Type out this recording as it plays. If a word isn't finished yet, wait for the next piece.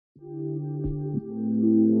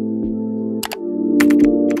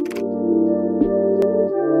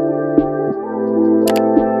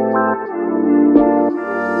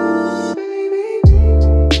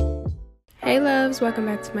guys, welcome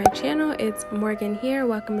back to my channel. It's Morgan here.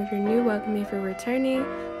 Welcome if you're new, welcome if you're returning.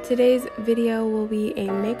 Today's video will be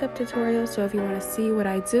a makeup tutorial, so if you want to see what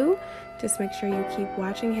I do, just make sure you keep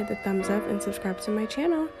watching, hit the thumbs up, and subscribe to my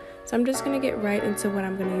channel. So I'm just going to get right into what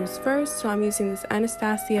I'm going to use first. So I'm using this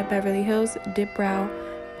Anastasia Beverly Hills Dip Brow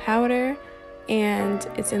Powder, and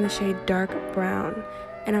it's in the shade Dark Brown.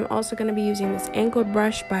 And I'm also going to be using this Angled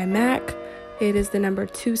Brush by MAC. It is the number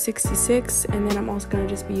 266, and then I'm also going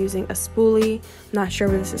to just be using a spoolie. I'm not sure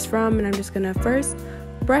where this is from, and I'm just going to first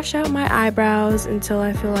brush out my eyebrows until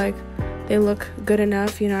I feel like they look good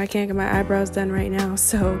enough. You know, I can't get my eyebrows done right now,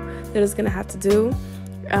 so that is going to have to do.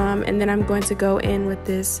 And then I'm going to go in with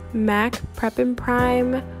this MAC Prep and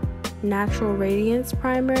Prime Natural Radiance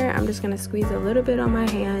Primer. I'm just going to squeeze a little bit on my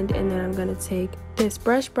hand, and then I'm going to take this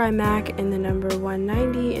brush by MAC in the number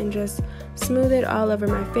 190 and just smooth it all over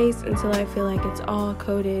my face until I feel like it's all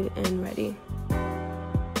coated and ready.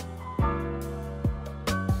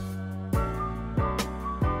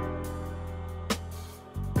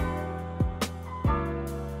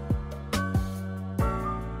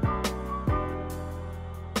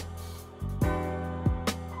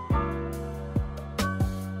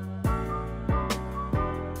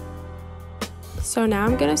 So now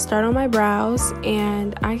I'm going to start on my brows,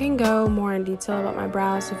 and I can go more in detail about my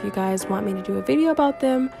brows if you guys want me to do a video about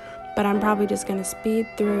them, but I'm probably just going to speed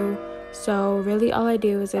through. So really all I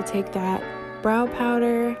do is I take that brow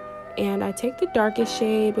powder and I take the darkest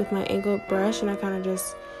shade with my angled brush, and I kind of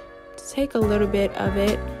just take a little bit of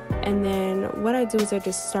it, and then what I do is I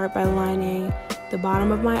just start by lining the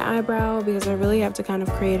bottom of my eyebrow, because I really have to kind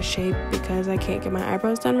of create a shape because I can't get my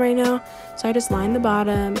eyebrows done right now. So I just line the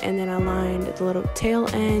bottom, and then I line the little tail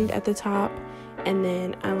end at the top, and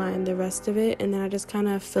then I line the rest of it, and then I just kind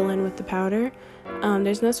of fill in with the powder.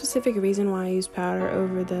 There's no specific reason why I use powder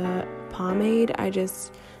over the pomade. I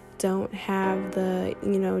just don't have the,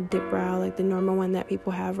 you know, dip brow like the normal one that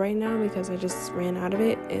people have right now because I just ran out of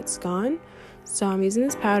it. It's gone. So I'm using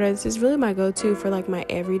this powder. This is really my go-to for like my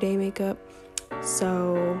everyday makeup.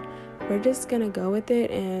 So we're just gonna go with it,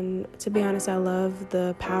 and to be honest, I love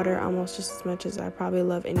the powder almost just as much as I probably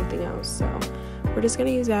love anything else. So we're just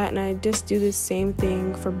gonna use that, and I just do the same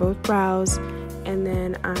thing for both brows, and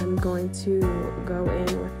then I'm going to go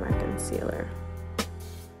in with my concealer.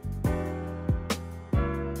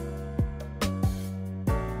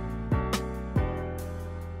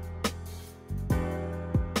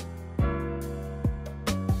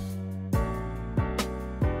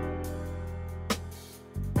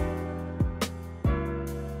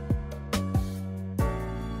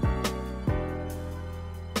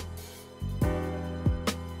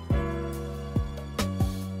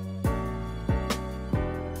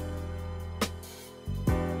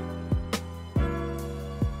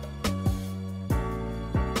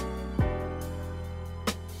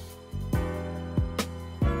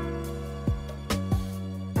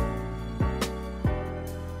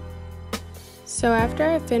 So after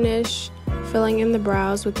I finish filling in the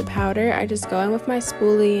brows with the powder, I just go in with my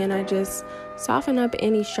spoolie and I just soften up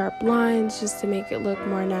any sharp lines just to make it look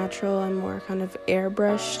more natural and more kind of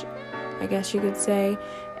airbrushed, I guess you could say.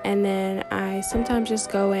 And then I sometimes just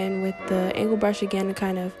go in with the angle brush again to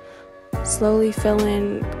kind of slowly fill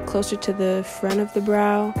in closer to the front of the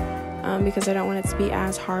brow because I don't want it to be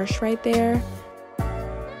as harsh right there.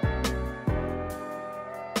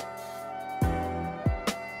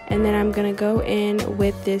 And then I'm going to go in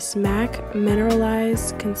with this MAC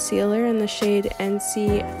Mineralized Concealer in the shade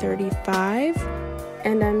NC35.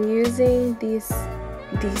 And I'm using this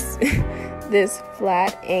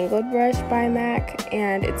flat angled brush by MAC,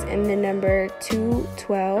 and it's in the number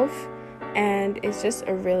 212. And it's just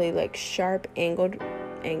a really like sharp angled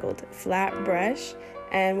flat brush.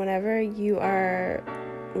 And whenever you are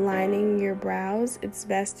lining your brows, it's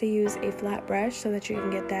best to use a flat brush so that you can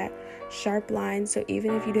get that sharp line. So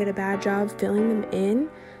even if you did a bad job filling them in,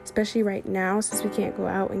 especially right now since we can't go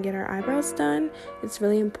out and get our eyebrows done, it's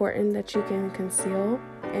really important that you can conceal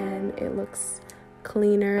and it looks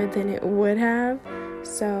cleaner than it would have.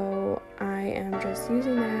 So I am just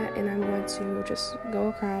using that, and I'm going to just go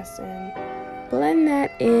across and blend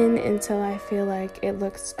that in until I feel like it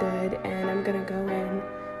looks good, and I'm gonna go in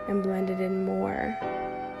and blend it in more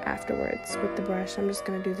afterwards with the brush. I'm just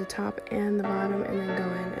going to do the top and the bottom and then go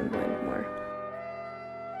in and blend more.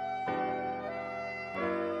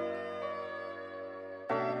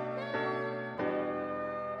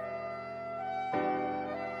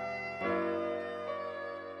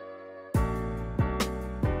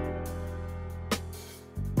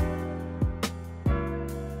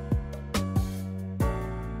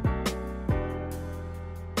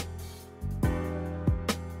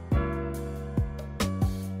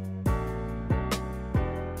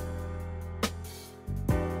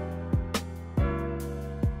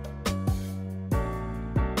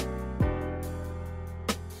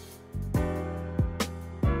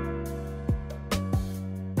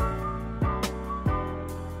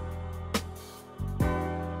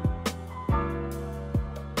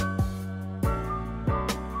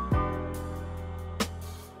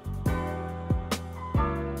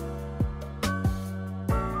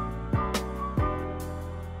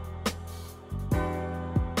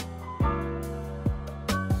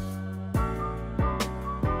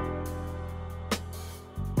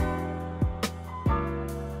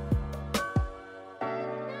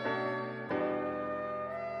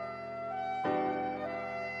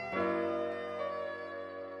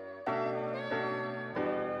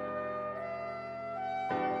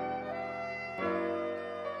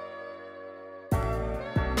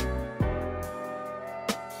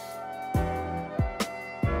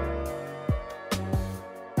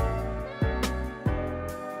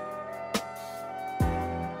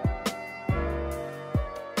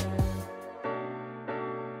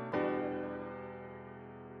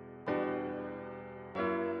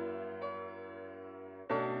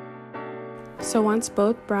 So once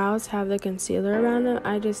both brows have the concealer around them,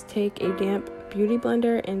 I just take a damp beauty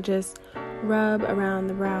blender and just rub around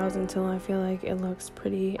the brows until I feel like it looks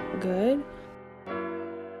pretty good.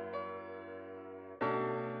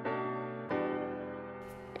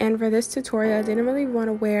 And for this tutorial, I didn't really want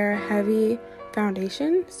to wear heavy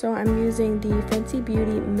foundation, so I'm using the Fenty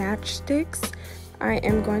Beauty Matchsticks. I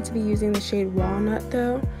am going to be using the shade Walnut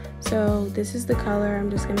though. So this is the color I'm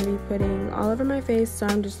just going to be putting all over my face. So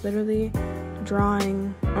I'm just literally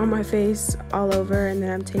drawing on my face all over, and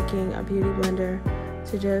then I'm taking a beauty blender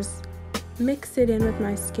to just mix it in with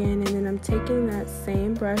my skin. And then I'm taking that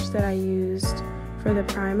same brush that I used for the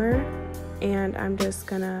primer, and I'm just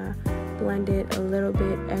gonna blend it a little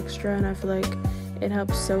bit extra, and I feel like it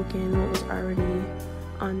helps soak in what was already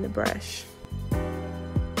on the brush.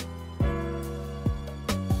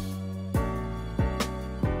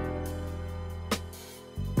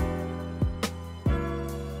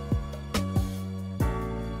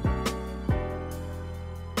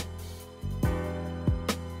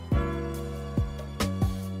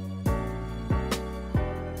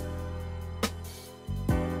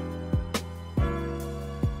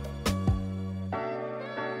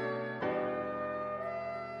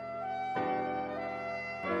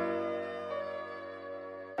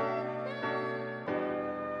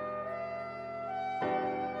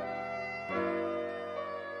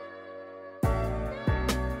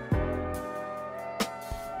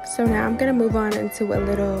 So now I'm gonna move on into a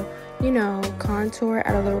little, contour,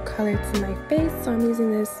 add a little color to my face. So I'm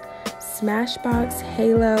using this Smashbox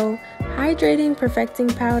Halo Hydrating Perfecting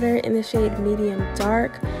Powder in the shade Medium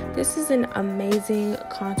Dark. This is an amazing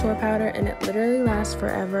contour powder, and it literally lasts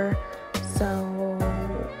forever. So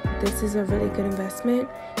this is a really good investment,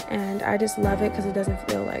 and I just love it because it doesn't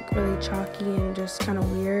feel like really chalky and just kind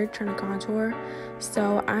of weird trying to contour.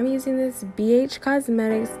 So I'm using this BH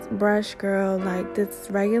Cosmetics brush, girl. Like, this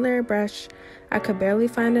regular brush, I could barely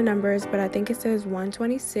find the numbers, but I think it says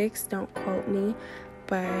 126. Don't quote me,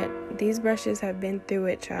 but these brushes have been through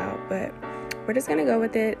it, child. But we're just gonna go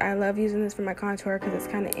with it. I love using this for my contour because it's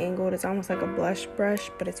kind of angled. It's almost like a blush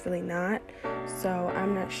brush, but it's really not. So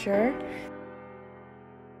I'm not sure.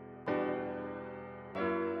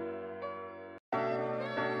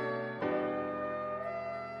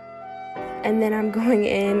 And then I'm going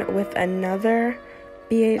in with another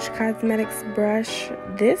BH Cosmetics brush.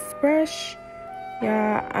 This brush,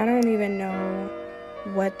 yeah, I don't even know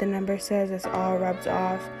what the number says. It's all rubbed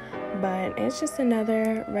off, but it's just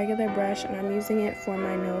another regular brush, and I'm using it for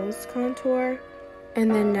my nose contour. And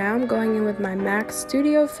then now I'm going in with my MAC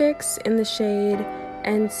Studio Fix in the shade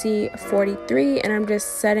NC43, and I'm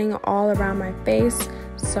just setting all around my face.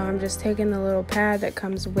 So I'm just taking the little pad that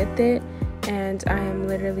comes with it, and I am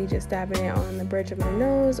literally just dabbing it on the bridge of my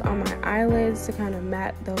nose, on my eyelids to kind of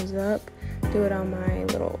matte those up. Do it on my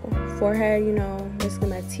little forehead, basically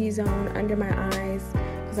my T-zone, under my eyes,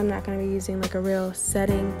 because I'm not going to be using like a real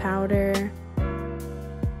setting powder.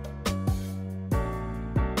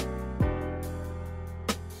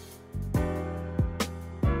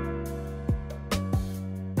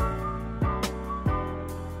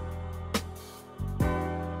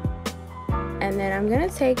 And then I'm going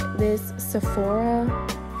to take this Sephora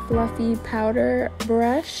Fluffy Powder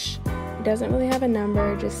Brush. It doesn't really have a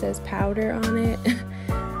number, it just says powder on it.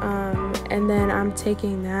 And then I'm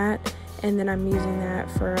taking that, and then I'm using that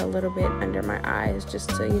for a little bit under my eyes, just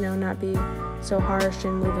to, not be so harsh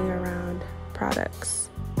and moving around products.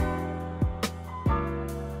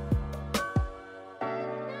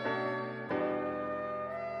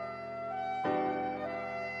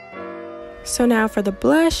 So now for the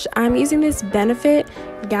blush, I'm using this Benefit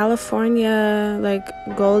California like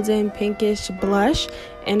golden pinkish blush,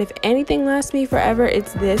 and if anything lasts me forever,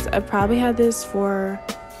 it's this. I've probably had this for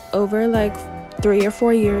over like 3 or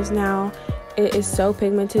 4 years now. It is so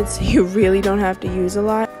pigmented, so you really don't have to use a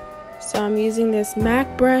lot. So I'm using this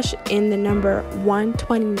MAC brush in the number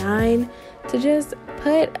 129 to just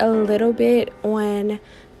put a little bit on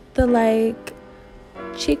the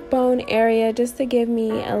cheekbone area, just to give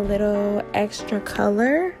me a little extra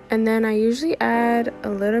color. And then I usually add a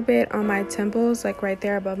little bit on my temples, like right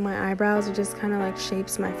there above my eyebrows. It just kind of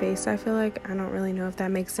shapes my face, I feel like. I don't really know if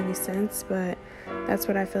that makes any sense, but that's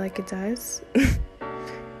what I feel like it does.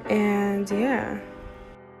 And yeah.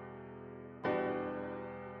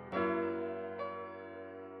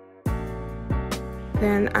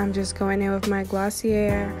 Then I'm just going in with my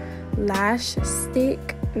Glossier Lash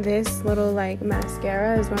Stick. This little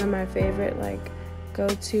mascara is one of my favorite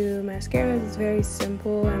go-to mascaras. It's very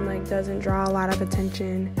simple and doesn't draw a lot of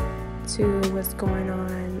attention to what's going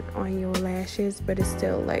on your lashes, but it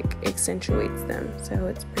still accentuates them, so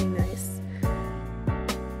it's pretty nice.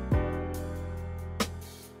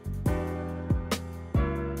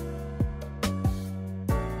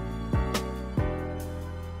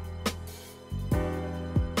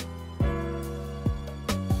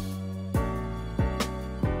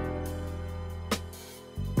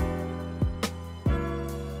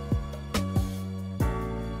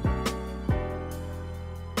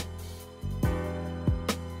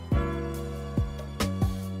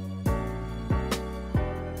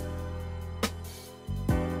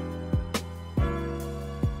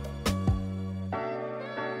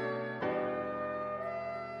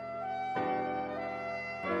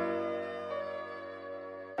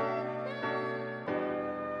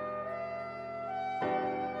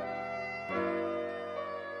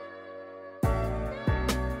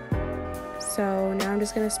 So now I'm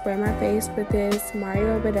just going to spray my face with this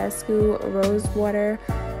Mario Badescu Rose Water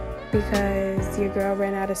because your girl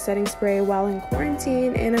ran out of setting spray while in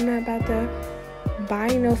quarantine, and I'm not about to buy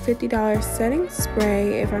no $50 setting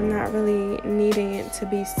spray if I'm not really needing it to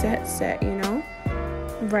be set, you know?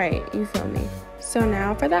 Right, you feel me. So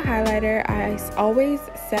now for the highlighter, I always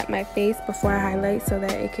set my face before I highlight so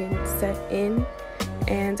that it can set in.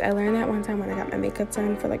 And I learned that one time when I got my makeup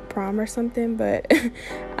done for like prom or something. But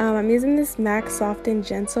I'm using this MAC Soft and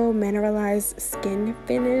Gentle Mineralized Skin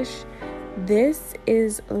Finish. This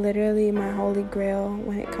is literally my holy grail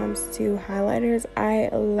when it comes to highlighters. I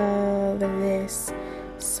love this.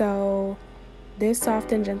 So this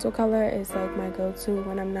soft and gentle color is like my go-to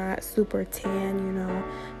when I'm not super tan, you know.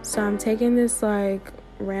 So I'm taking this like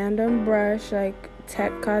random brush, like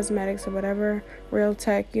Tech Cosmetics or whatever, Real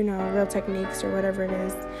Tech, you know, Real Techniques or whatever it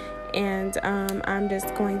is. And I'm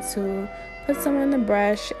just going to put some on the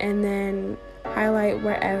brush and then highlight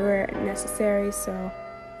wherever necessary. So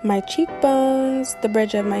my cheekbones, the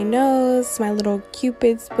bridge of my nose, my little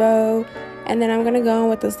cupid's bow, and then I'm gonna go in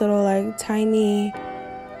with this little like tiny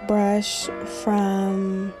brush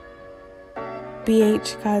from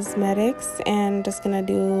BH Cosmetics, and just gonna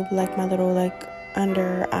do like my little like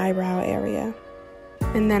under eyebrow area,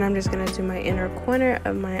 and then I'm just gonna do my inner corner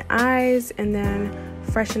of my eyes and then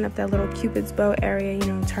freshen up that little cupid's bow area, you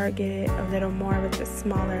know, target it a little more with the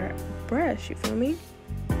smaller brush, you feel me?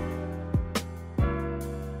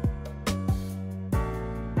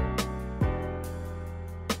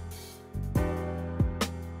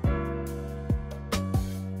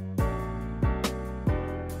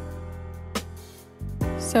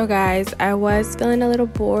 So guys, I was feeling a little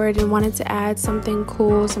bored and wanted to add something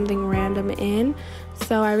cool, something random in.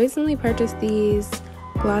 So I recently purchased these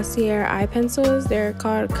Glossier eye pencils. They're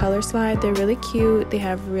called Color Slide. They're really cute. They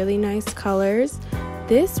have really nice colors.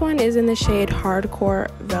 This one is in the shade Hardcore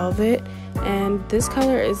Velvet, and this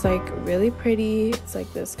color is like really pretty. It's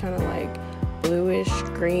like this kind of like bluish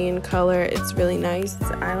green color. It's really nice. It's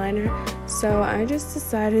eyeliner. So I just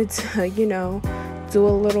decided to, you know, do a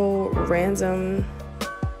little random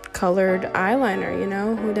colored eyeliner, you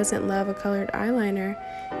know, who doesn't love a colored eyeliner?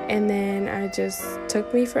 And then I just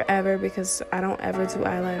took me forever because I don't ever do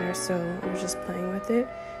eyeliner, so I was just playing with it.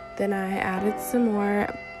 Then I added some more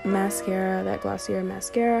mascara, that Glossier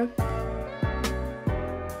mascara.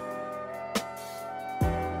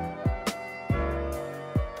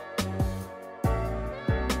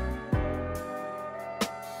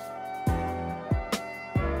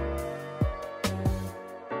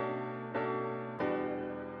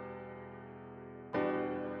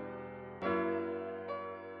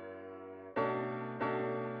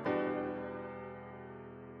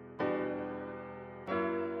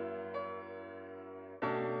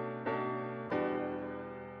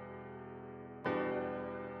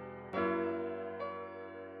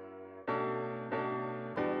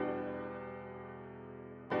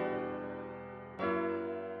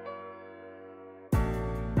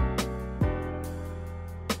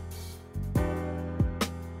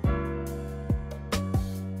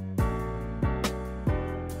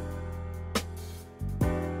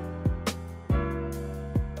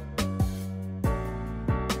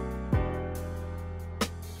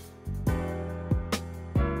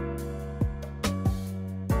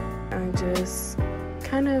 I just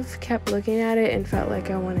kind of kept looking at it and felt like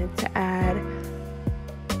I wanted to add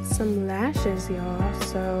some lashes, y'all.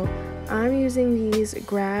 So I'm using these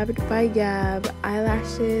Grabbed by Gab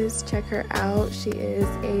eyelashes. Check her out. She is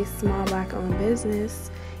a small black owned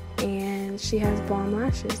business and she has bomb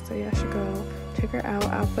lashes, so y'all should go check her out.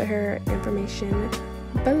 I'll put her information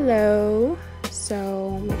below,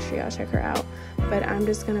 so make sure y'all check her out. But I'm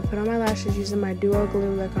just gonna put on my lashes using my duo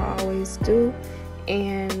glue like I always do,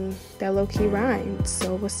 and that low-key rhymed,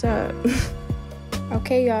 so what's up?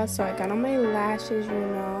 Okay, y'all, so I got on my lashes, you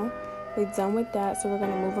know, we're done with that, so we're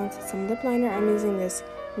gonna move on to some lip liner. I'm using this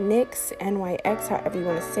NYX, NYX, however you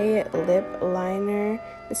want to say it, lip liner.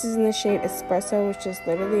 This is in the shade Espresso, which is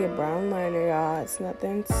literally a brown liner, y'all. It's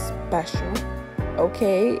nothing special,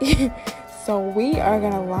 okay? So we are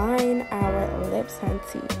gonna line our lips,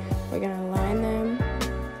 hunty. We're gonna line them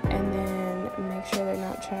and then make sure they're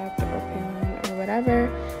not chapped or peeling or whatever,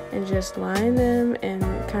 and just line them and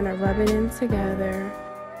kind of rub it in together.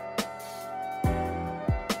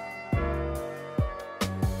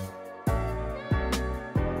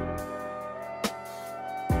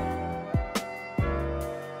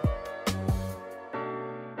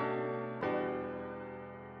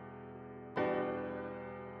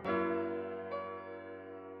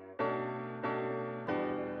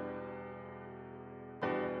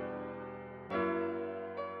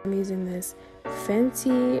 I'm using this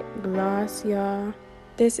Fenty gloss, y'all.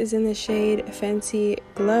 This is in the shade Fenty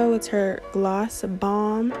Glow. It's her gloss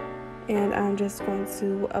bomb. And I'm just going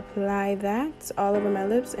to apply that all over my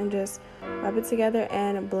lips and just rub it together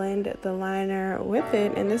and blend the liner with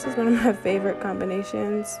it. And this is one of my favorite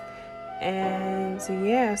combinations. And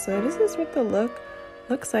yeah, so this is what the look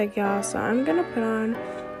looks like, y'all. So I'm gonna put on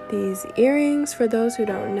these earrings. For those who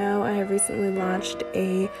don't know, I have recently launched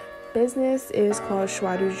a business. It is called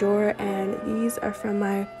Choix du Jour, and these are from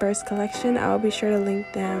my first collection. I'll be sure to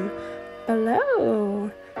link them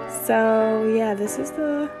below. So yeah, this is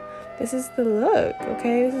the look.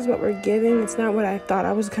 Okay, this is what we're giving. It's not what I thought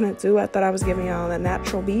I was gonna do. I thought I was giving y'all a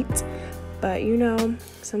natural beat, but you know,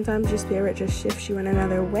 sometimes your spirit just shifts you in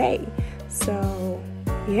another way. So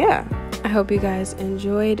yeah, I hope you guys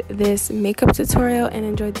enjoyed this makeup tutorial and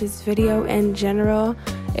enjoyed this video in general.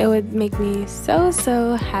 It would make me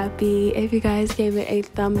so happy if you guys gave it a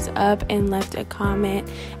thumbs up and left a comment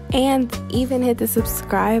and even hit the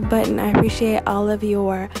subscribe button. I appreciate all of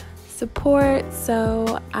your support.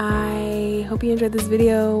 So I hope you enjoyed this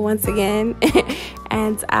video once again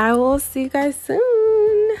and I will see you guys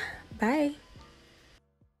soon. Bye.